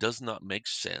answer that does not make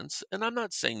sense, and I'm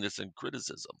not saying this in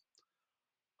criticism.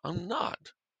 I'm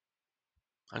not.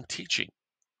 I'm teaching.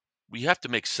 We have to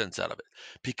make sense out of it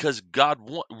because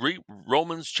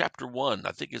Romans chapter 1,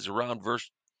 I think is around verse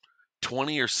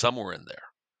 20 or somewhere in there,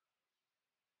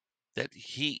 that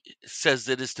he says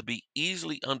that is to be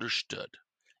easily understood,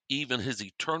 even his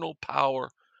eternal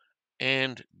power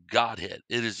and Godhead.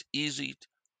 It is easy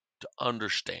to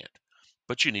understand,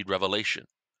 but you need revelation.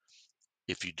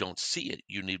 If you don't see it,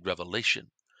 you need revelation.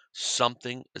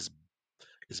 Something is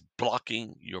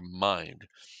blocking your mind.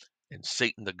 And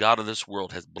Satan, the God of this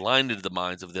world, has blinded the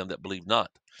minds of them that believe not,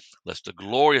 lest the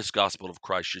glorious gospel of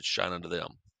Christ should shine unto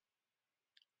them.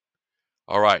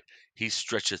 All right. He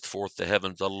stretcheth forth the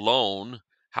heavens alone.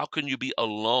 How can you be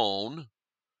alone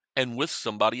and with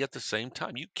somebody at the same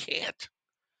time? You can't.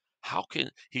 How can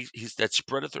he's that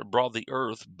spreadeth abroad the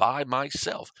earth by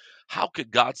myself? How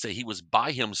could God say he was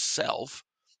by himself,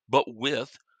 but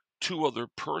with two other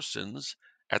persons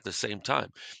at the same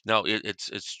time? Now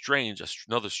it's strange.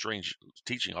 Another strange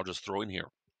teaching I'll just throw in here.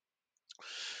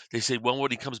 They say, well, when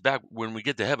he comes back, when we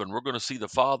get to heaven, we're going to see the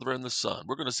Father and the Son.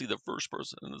 We're going to see the first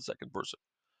person and the second person.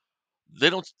 They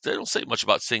don't say much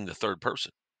about seeing the third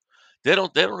person. They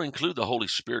don't include the Holy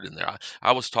Spirit in there.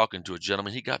 I was talking to a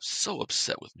gentleman. He got so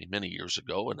upset with me many years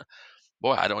ago, and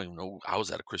boy, I don't even know. I was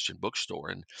at a Christian bookstore,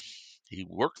 and he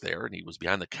worked there, and he was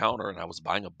behind the counter, and I was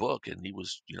buying a book, and he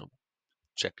was,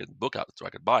 checking the book out so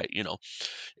I could buy it,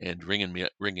 and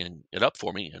ringing it up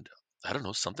for me, and I don't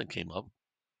know, something came up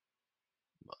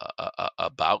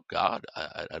about God.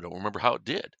 I don't remember how it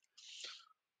did,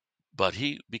 but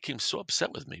he became so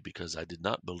upset with me because I did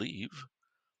not believe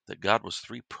that God was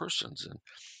three persons,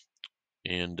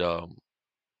 and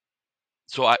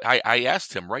so I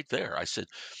asked him right there. I said,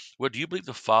 "Well, do you believe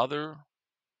the Father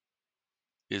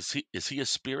is he a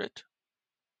spirit?"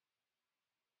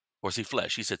 Or is he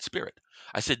flesh? He said spirit.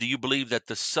 I said, do you believe that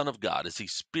the Son of God, is he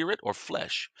spirit or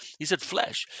flesh? He said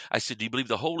flesh. I said, do you believe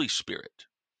the Holy Spirit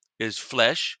is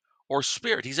flesh or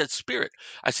spirit? He said spirit.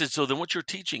 I said, so then what you're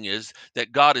teaching is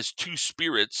that God is two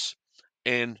spirits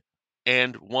and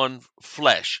one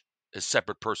flesh as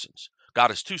separate persons. God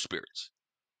is two spirits.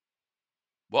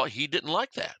 Well, he didn't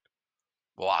like that.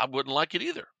 Well, I wouldn't like it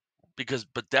either.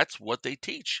 But that's what they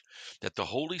teach, that the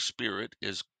Holy Spirit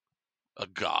a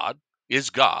God, is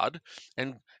God,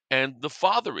 and the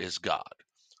Father is God.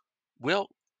 Well,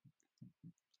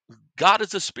 God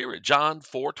is a spirit, John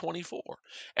 4:24.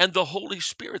 And the Holy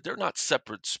Spirit, they're not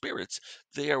separate spirits.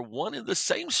 They are one and the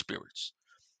same spirits.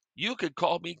 You could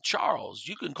call me Charles.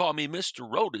 You can call me Mr.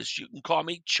 Rodas. You can call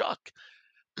me Chuck.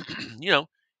 you know,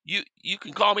 you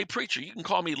can call me preacher. You can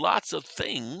call me lots of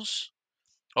things.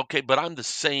 Okay, but I'm the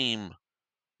same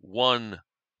one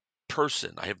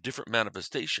person. I have different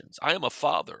manifestations. I am a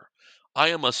father. I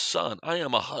am a son. I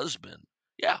am a husband.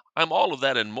 Yeah, I'm all of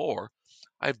that and more.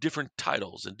 I have different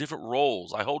titles and different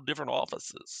roles. I hold different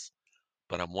offices,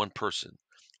 but I'm one person.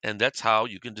 And that's how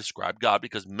you can describe God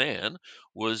because man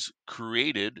was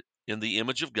created in the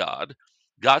image of God.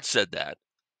 God said that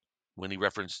when he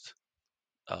referenced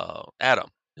Adam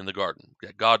in the garden,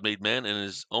 that God made man in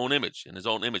his own image. In his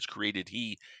own image created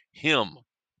he him.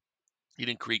 He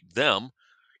didn't create them.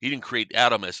 He didn't create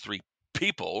Adam as three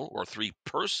people or three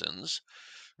persons.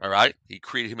 All right. He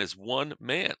created him as one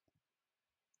man.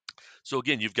 So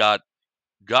again, you've got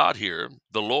God here,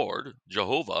 the Lord,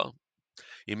 Jehovah.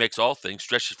 He makes all things,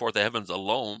 stretches forth the heavens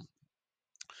alone,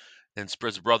 and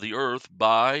spreads abroad the earth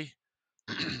by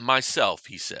myself,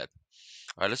 he said.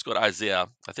 All right, let's go to Isaiah.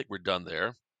 I think we're done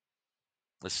there.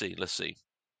 Let's see. Let's see.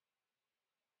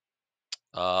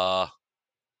 Uh,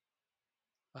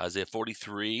 Isaiah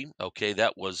 43. Okay,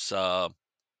 that was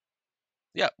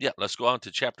yeah. Let's go on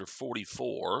to chapter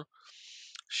 44.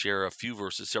 Share a few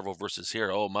verses, several verses here.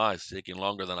 Oh my, it's taking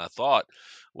longer than I thought.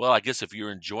 Well, I guess if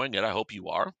you're enjoying it, I hope you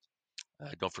are.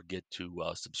 Don't forget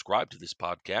to subscribe to this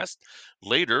podcast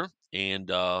later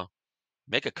and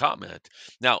make a comment.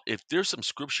 Now, if there's some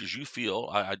scriptures you feel,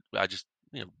 I just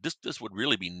this would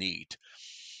really be neat,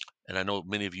 and I know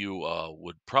many of you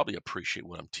would probably appreciate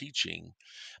what I'm teaching.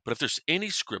 But if there's any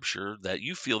scripture that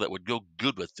you feel that would go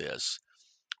good with this,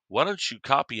 why don't you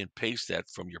copy and paste that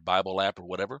from your Bible app or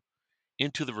whatever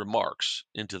into the remarks,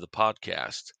 into the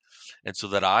podcast, and so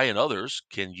that I and others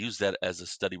can use that as a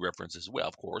study reference as well.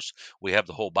 Of course, we have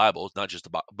the whole Bible. It's not just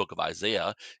the book of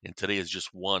Isaiah, and today is just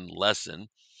one lesson.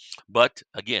 But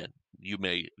again, you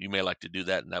may like to do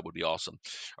that, and that would be awesome.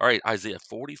 All right, Isaiah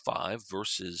 45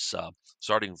 verses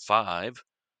starting 5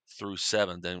 through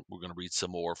 7. Then we're going to read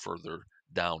some more further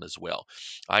down as well.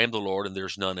 I am the Lord, and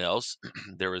there's none else.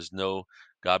 There is no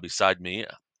God beside me.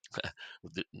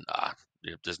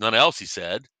 If there's none else, he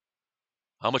said,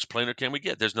 how much plainer can we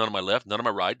get? There's none on my left, none on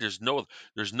my right. There's no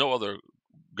other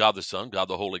God the Son, God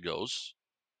the Holy Ghost.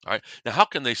 All right. Now, how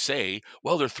can they say,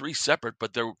 well, they're three separate,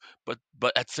 but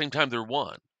at the same time they're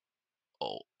one?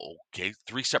 Oh, okay,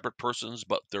 three separate persons,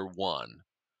 but they're one.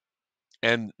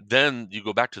 And then you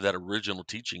go back to that original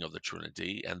teaching of the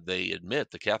Trinity, and they admit,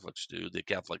 the Catholics do, the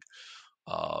Catholic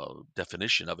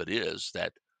definition of it is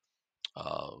that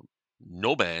uh,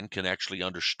 no man can actually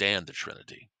understand the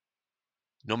Trinity.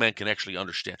 No man can actually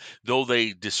understand, though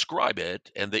they describe it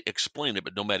and they explain it,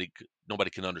 but nobody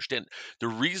can understand it. The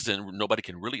reason nobody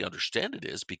can really understand it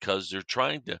is because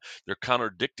they're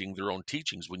contradicting their own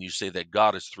teachings when you say that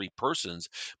God is three persons,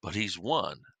 but he's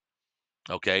one.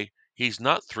 Okay? He's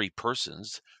not three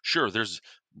persons. Sure, there's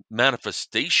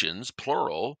manifestations,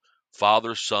 plural,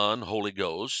 Father, Son, Holy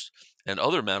Ghost, and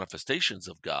other manifestations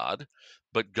of God,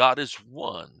 but God is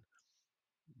one.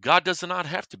 God does not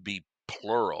have to be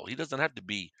plural. He doesn't have to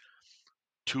be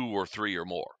two or three or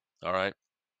more. All right.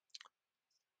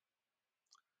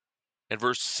 And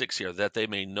verse 6 here, that they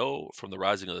may know from the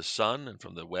rising of the sun and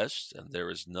from the west, and there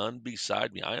is none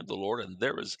beside me. I am the Lord, and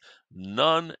there is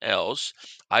none else.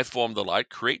 I form the light,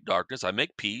 create darkness, I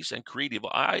make peace, and create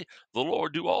evil. I, the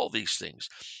Lord, do all these things.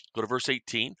 Go to verse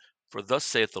 18. For thus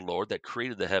saith the Lord that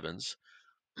created the heavens,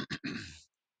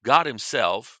 God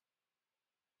himself,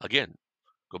 again,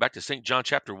 go back to St. John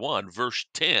chapter 1, verse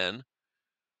 10.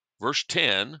 Verse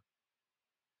 10,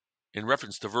 in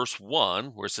reference to verse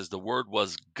 1, where it says the Word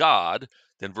was God,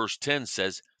 then verse 10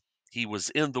 says, he was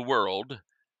in the world,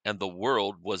 and the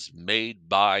world was made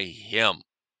by him.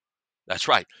 That's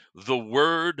right. The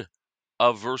Word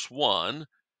of verse 1,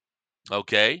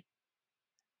 okay,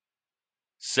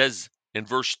 says in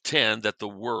verse 10 that the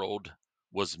world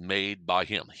was made by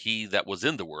him. He that was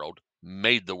in the world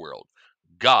made the world.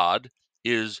 God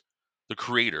is the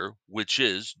creator, which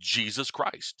is Jesus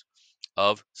Christ,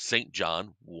 of St.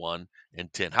 John 1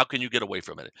 and 10. How can you get away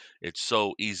from it? It's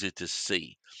so easy to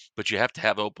see, but you have to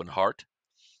have an open heart.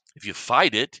 If you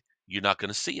fight it, you're not going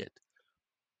to see it.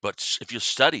 But if you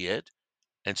study it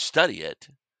and study it,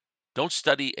 don't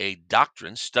study a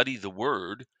doctrine, study the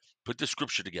word, put the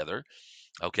scripture together,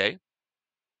 okay?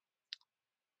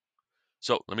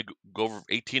 So let me go over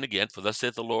 18 again. For thus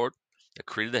saith the Lord that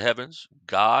created the heavens,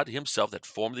 God himself that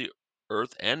formed the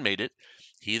earth and made it,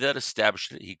 he that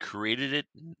established it, he created it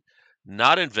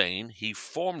not in vain, he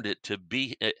formed it to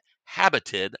be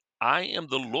habited. I am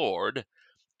the Lord,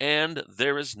 and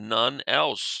there is none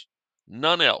else.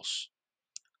 None else.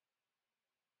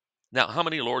 Now, how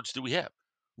many lords do we have?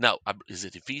 Now, is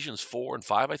it Ephesians 4 and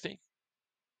 5, I think?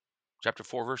 Chapter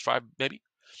 4, verse 5, maybe?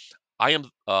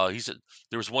 He said,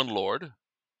 there is one Lord,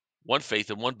 one faith,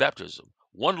 and one baptism.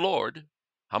 One Lord.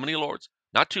 How many lords?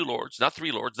 Not two lords, not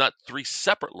three lords, not three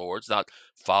separate lords, not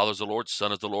Father is the Lord,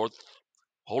 Son is the Lord,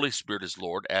 Holy Spirit is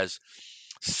Lord, as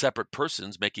separate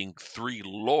persons making three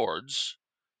lords.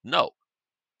 No,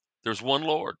 there's one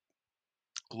Lord,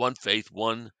 one faith,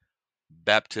 one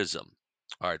baptism.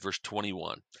 All right, verse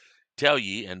 21. Tell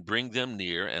ye and bring them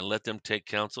near, and let them take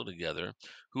counsel together,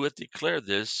 who hath declared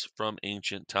this from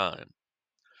ancient time.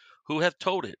 Who hath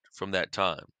told it from that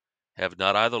time? Have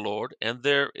not I the Lord? And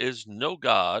there is no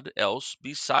God else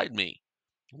beside me.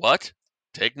 What?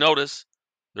 Take notice.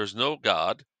 There's no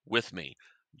God with me.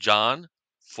 John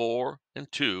 4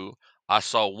 and 2, I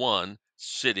saw one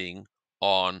sitting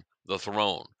on the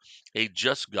throne. A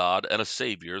just God and a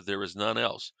Savior, there is none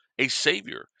else. A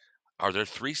Savior. Are there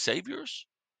three Saviors?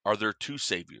 Are there two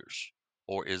Saviors?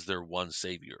 Or is there one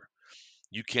Savior?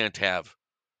 You can't have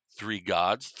three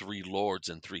gods, three lords,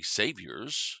 and three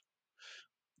saviors.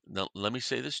 Now, let me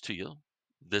say this to you.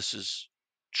 This is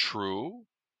true.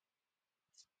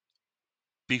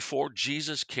 Before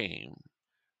Jesus came,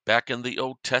 back in the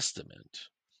Old Testament,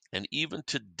 and even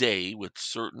today with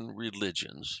certain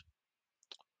religions,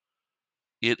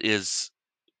 it is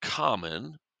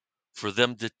common for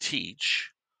them to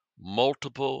teach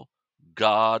multiple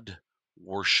God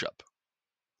worship.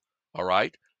 All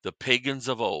right? The pagans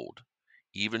of old,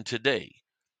 even today,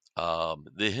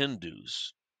 the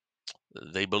Hindus,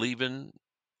 they believe in,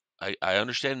 I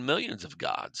understand, millions of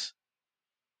gods.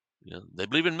 You know, they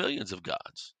believe in millions of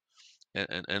gods.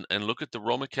 And look at the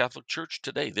Roman Catholic Church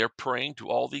today. They're praying to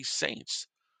all these saints.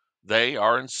 They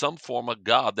are in some form a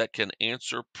God that can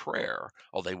answer prayer.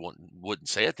 Oh, they wouldn't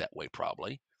say it that way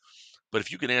probably. But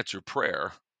if you can answer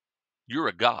prayer, you're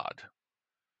a God.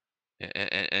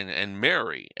 And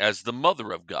Mary as the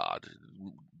mother of God.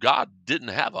 God didn't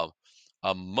have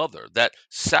a mother. That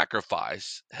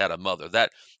sacrifice had a mother.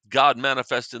 That God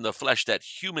manifest in the flesh, that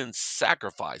human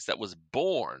sacrifice that was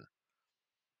born,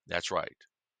 That's right.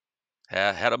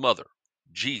 Had a mother,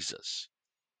 Jesus.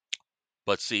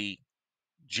 But see,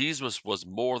 Jesus was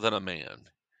more than a man.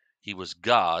 He was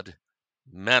God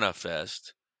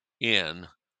manifest in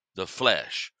the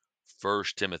flesh. 1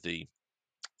 Timothy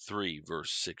 3,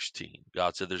 verse 16.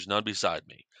 God said, there's none beside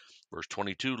me. Verse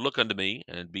 22, look unto me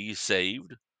and be ye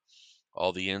saved,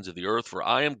 all the ends of the earth, for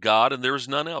I am God and there is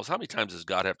none else. How many times does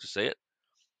God have to say it?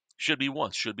 Should be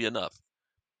once, should be enough.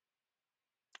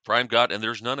 For I am God and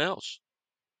there's none else.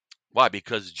 Why?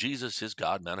 Because Jesus is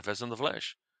God manifest in the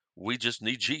flesh. We just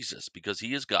need Jesus because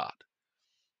he is God.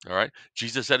 All right.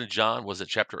 Jesus said in John, was it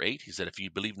chapter 8? He said, if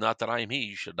you believe not that I am he,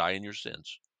 you shall die in your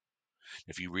sins.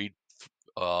 If you read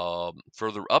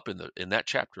further up in that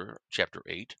chapter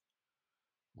 8,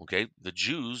 okay, the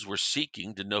Jews were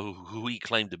seeking to know who he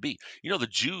claimed to be. You know, the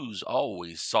Jews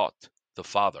always sought the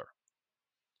Father.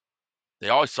 They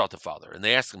always sought the Father, and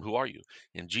they asked him, who are you?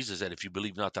 And Jesus said, if you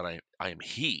believe not that I am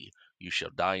he, you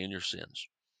shall die in your sins.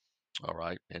 All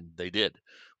right. And they did.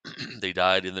 They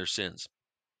died in their sins.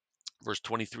 Verse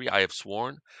 23, I have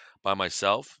sworn by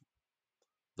myself,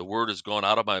 the word is gone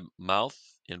out of my mouth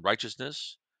in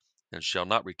righteousness, and shall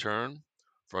not return.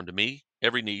 For unto me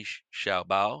every knee shall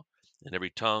bow, and every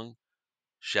tongue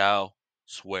shall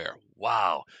swear.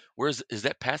 Wow. Where is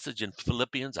that passage in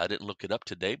Philippians? I didn't look it up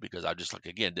today because I just, like,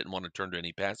 again, didn't want to turn to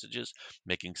any passages,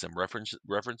 making some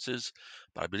references,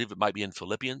 but I believe it might be in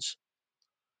Philippians.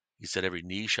 He said, every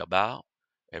knee shall bow,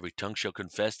 every tongue shall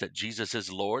confess that Jesus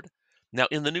is Lord. Now,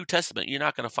 in the New Testament, you're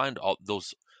not going to find all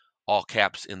those all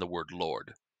caps in the word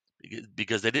Lord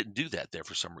because they didn't do that there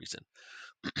for some reason.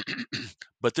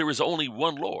 But there is only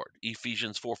one Lord,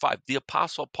 Ephesians 4:5. The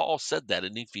Apostle Paul said that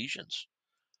in Ephesians.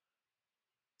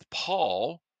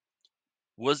 Paul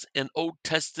was an Old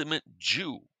Testament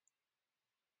Jew.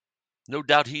 No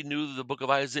doubt he knew the book of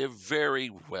Isaiah very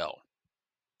well.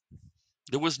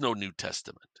 There was no New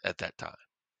Testament at that time.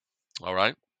 All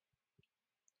right.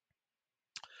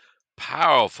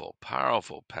 Powerful,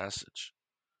 powerful passage.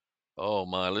 Oh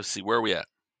my, let's see, where are we at?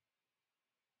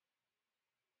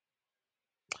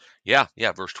 Yeah,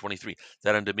 verse 23.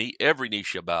 That unto me every knee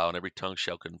shall bow and every tongue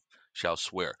shall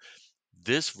swear.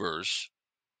 This verse,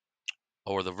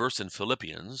 or the verse in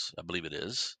Philippians, I believe it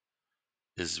is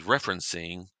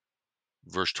referencing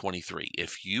verse 23.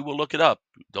 If you will look it up,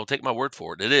 don't take my word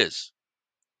for it. It is.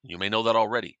 You may know that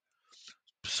already.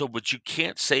 So, but you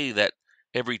can't say that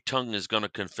every tongue is going to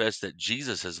confess that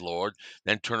Jesus is Lord,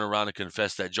 then turn around and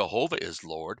confess that Jehovah is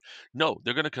Lord. No,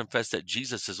 they're going to confess that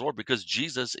Jesus is Lord because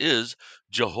Jesus is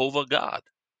Jehovah God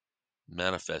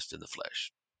manifest in the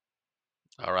flesh.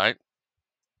 All right.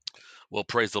 Well,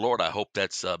 praise the Lord. I hope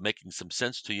that's making some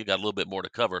sense to you. Got a little bit more to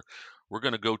cover. We're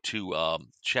going to go to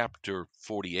chapter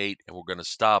 48, and we're going to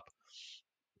stop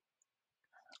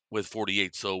with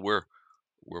 48. So we're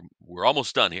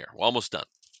almost done here. We're almost done.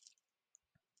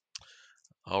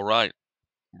 All right.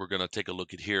 We're going to take a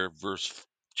look at here,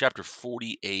 chapter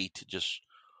 48. Just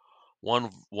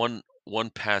one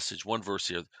passage, one verse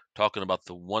here, talking about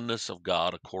the oneness of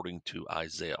God according to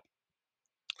Isaiah.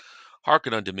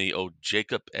 Hearken unto me, O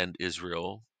Jacob and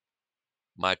Israel,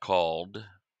 my called.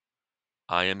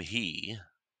 I am he.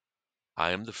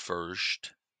 I am the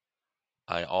first.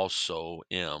 I also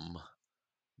am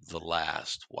the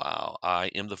last. Wow. I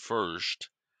am the first.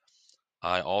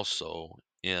 I also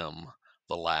am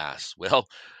the last. Well,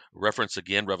 reference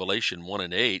again, Revelation 1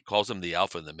 and 8 calls him the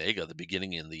Alpha and the Omega, the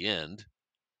beginning and the end.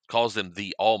 Calls him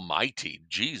the Almighty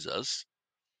Jesus.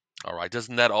 All right.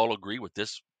 Doesn't that all agree with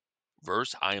this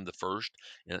verse? I am the first.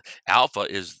 And Alpha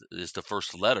is the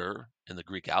first letter in the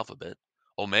Greek alphabet.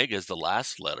 Omega is the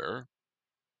last letter.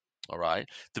 All right.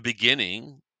 The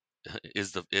beginning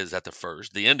is at the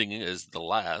first. The ending is the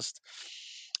last.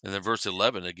 And then verse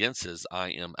 11 again says,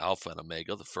 I am Alpha and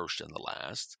Omega, the first and the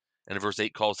last. And verse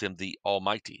 8 calls him the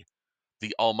Almighty.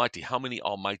 The Almighty. How many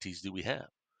Almighties do we have?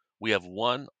 We have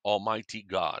one Almighty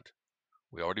God.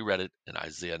 We already read it in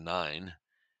Isaiah 9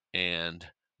 and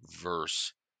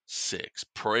verse 6.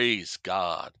 Praise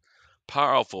God.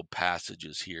 Powerful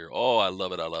passages here. Oh, I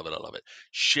love it. I love it. I love it.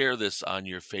 Share this on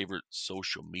your favorite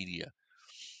social media.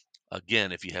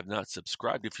 Again, if you have not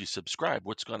subscribed, if you subscribe,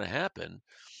 what's going to happen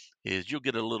is you'll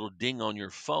get a little ding on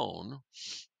your phone,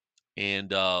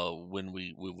 and when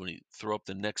we throw up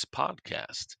the next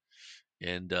podcast,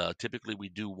 and typically we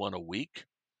do one a week,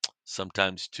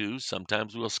 sometimes two,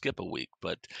 sometimes we'll skip a week,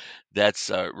 but that's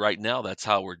right now that's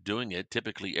how we're doing it.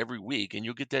 Typically every week, and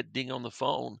you'll get that ding on the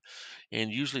phone,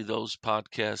 and usually those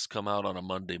podcasts come out on a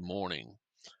Monday morning.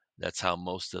 That's how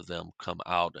most of them come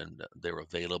out, and they're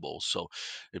available. So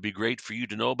it'd be great for you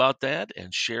to know about that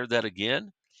and share that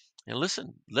again. And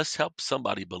listen, let's help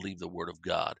somebody believe the Word of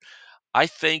God. I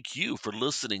thank you for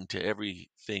listening to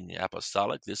Everything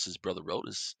Apostolic. This is Brother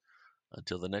Rodas.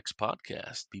 Until the next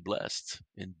podcast, be blessed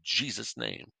in Jesus'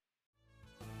 name.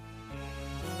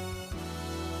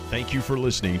 Thank you for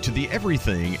listening to the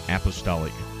Everything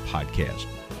Apostolic podcast.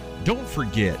 Don't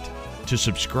forget to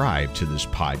subscribe to this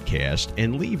podcast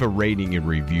and leave a rating and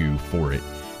review for it,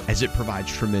 as it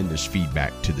provides tremendous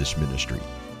feedback to this ministry.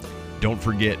 Don't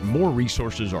forget, more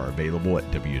resources are available at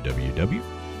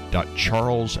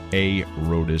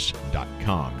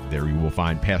www.charlesarodis.com. There you will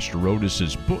find Pastor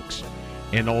Rodis's books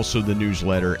and also the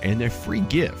newsletter and a free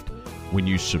gift when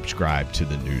you subscribe to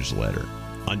the newsletter.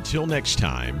 Until next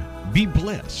time, be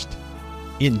blessed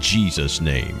in Jesus'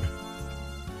 name.